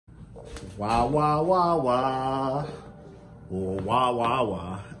Wah, wah, wah, wah. Oh, wah, wah,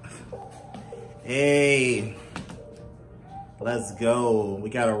 wah. Hey, let's go. We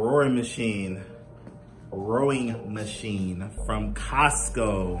got a rowing machine from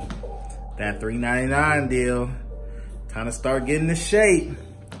Costco. That $3.99 deal. Time to start getting the shape.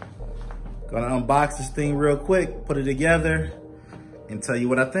 Gonna unbox this thing real quick, put it together, and tell you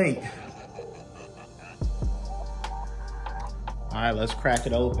what I think. All right, let's crack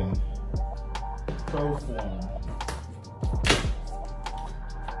it open. ProForm.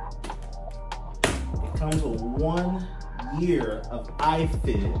 It comes with 1 year of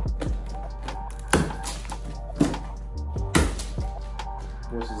iFit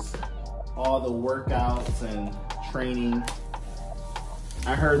versus all the workouts and training.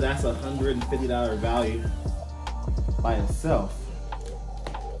 I heard that's a $150 value by itself.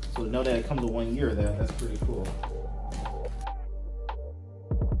 So to know that it comes with 1 year, that's pretty cool.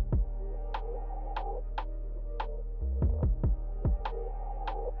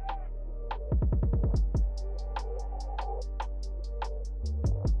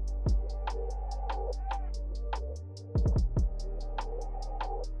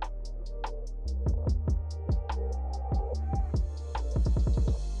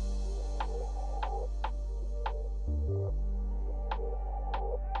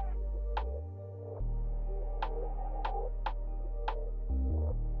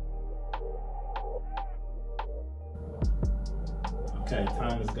 Okay,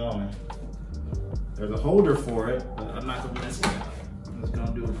 time is going. There's a holder for it, but I'm not gonna mess with it. I'm just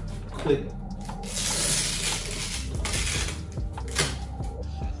gonna do a quick.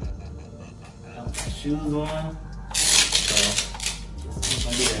 I have my shoes on, so it's not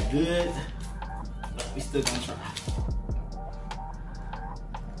gonna be that good, but we still gonna try.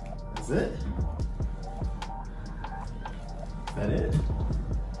 That's it. Is that it?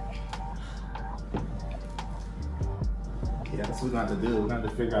 Yeah, that's what we're going to have to do. We're going to have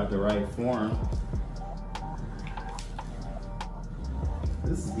to figure out the right form.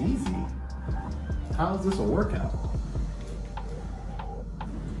 This is easy. How is this a workout?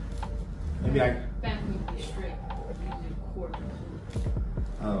 Maybe I... Back would be straight.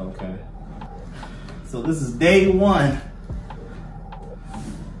 Oh, okay. So this is day 1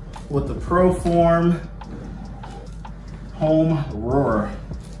 with the ProForm Home Rower.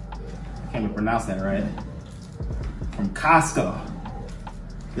 Can't even pronounce that right. From Costco.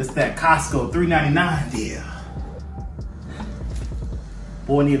 It's that Costco $3.99 deal.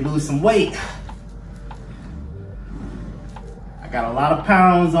 Boy, need to lose some weight. I got a lot of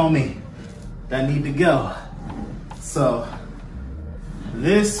pounds on me that need to go. So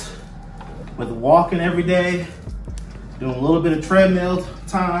this, with walking every day, doing a little bit of treadmill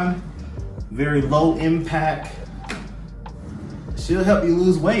time, very low impact, should help you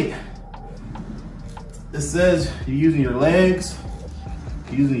lose weight. It says you're using your legs,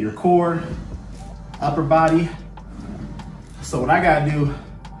 you're using your core, upper body. So what I gotta do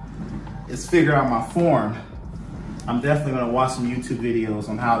is figure out my form. I'm definitely gonna watch some YouTube videos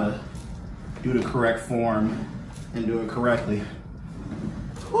on how to do the correct form and do it correctly.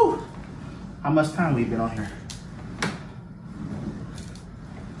 Whew. How much time we've been on here?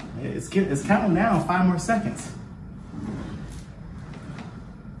 It's counting down 5 more seconds.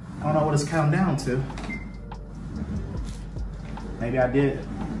 I don't know what it's counting down to. Maybe I did,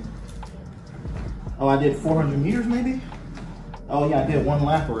 I did 400 meters maybe? Oh yeah, I did 1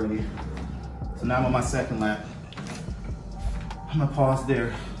 lap already. So now I'm on my 2nd lap. I'm gonna pause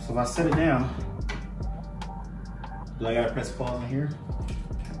there. So if I set it down, do I gotta press pause in here?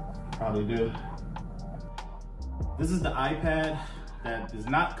 Probably do. This is the iPad that does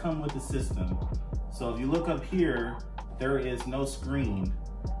not come with the system. So if you look up here, there is no screen.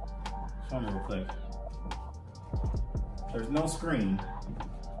 Show me real quick. There's no screen.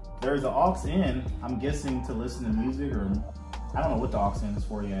 There's an aux in, I'm guessing to listen to music, or I don't know what the aux in is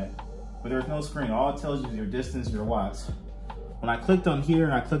for yet, but there's no screen. All it tells you is your distance, your watts. When I clicked on here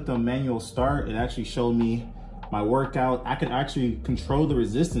and I clicked on manual start, it actually showed me my workout. I could actually control the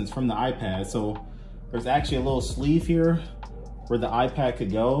resistance from the iPad. So there's actually a little sleeve here where the iPad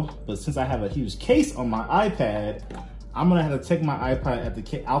could go, but since I have a huge case on my iPad, I'm gonna have to take my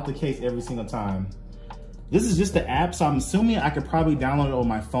iPad out the case every single time. This is just the app, so I'm assuming I could probably download it on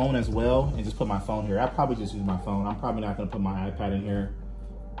my phone as well and just put my phone here. I'll probably just use my phone. I'm probably not gonna put my iPad in here,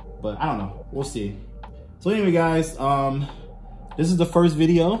 but I don't know, we'll see. So anyway, guys, this is the first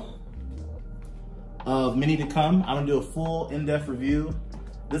video of many to come. I'm gonna do a full in-depth review.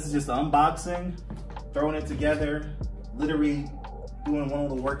 This is just an unboxing, throwing it together, literally doing one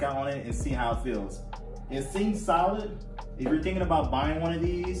little workout on it and see how it feels. It seems solid. If you're thinking about buying one of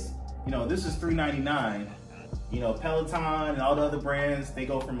these, You know, this is $3.99. You know, Peloton and all the other brands, they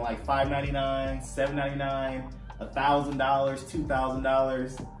go from like $5.99, $7.99, $1,000,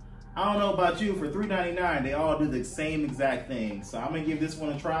 $2,000. I don't know about you, for $3.99, they all do the same exact thing. So I'm gonna give this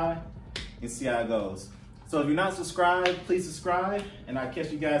one a try and see how it goes. So if you're not subscribed, please subscribe, and I'll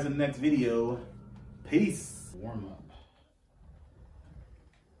catch you guys in the next video. Peace. Warm up.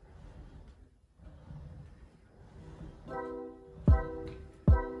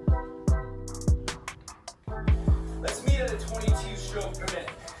 Let's meet at a 22 stroke per minute.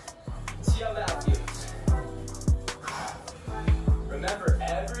 See how that feels. Remember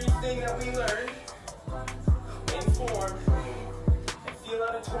everything that we learned in form and feel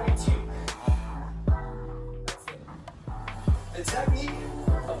out at 22. That's it. The technique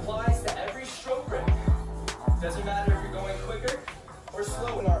applies to every stroke rate. Doesn't matter if you're going quicker or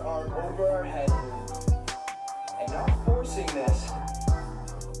slow. In our arm over our head and not forcing this,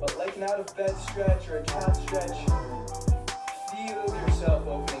 but like an out of bed stretch or a calf stretch. Feel yourself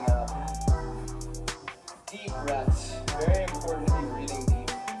opening up. Deep breaths. Very important to be breathing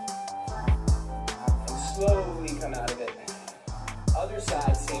deep. And slowly come out of it. Other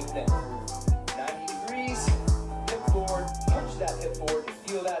side, same thing. 90 degrees. Hip forward. Punch that hip forward.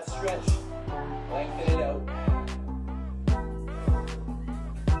 Feel that stretch. Lengthen it out.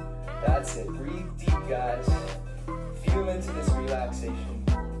 That's it. Breathe deep, guys. Feel into this relaxation.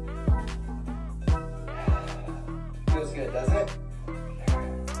 Feels good, doesn't it?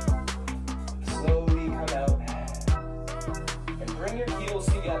 Slowly come out. And bring your heels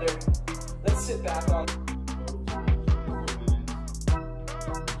together. Let's sit back on.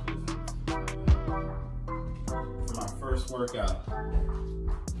 For my first workout.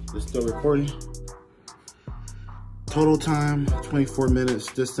 It's still recording. Total time, 24 minutes.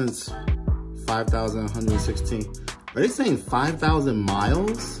 Distance, 5,116. Are they saying 5,000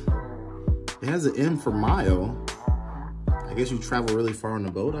 miles? It has an M for mile. I guess you travel really far on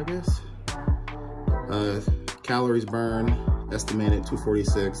the boat, I guess. Calories burned, estimated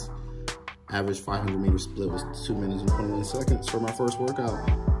 246. Average 500 meter split was 2 minutes and 21 seconds for my first workout.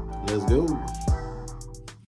 Let's go.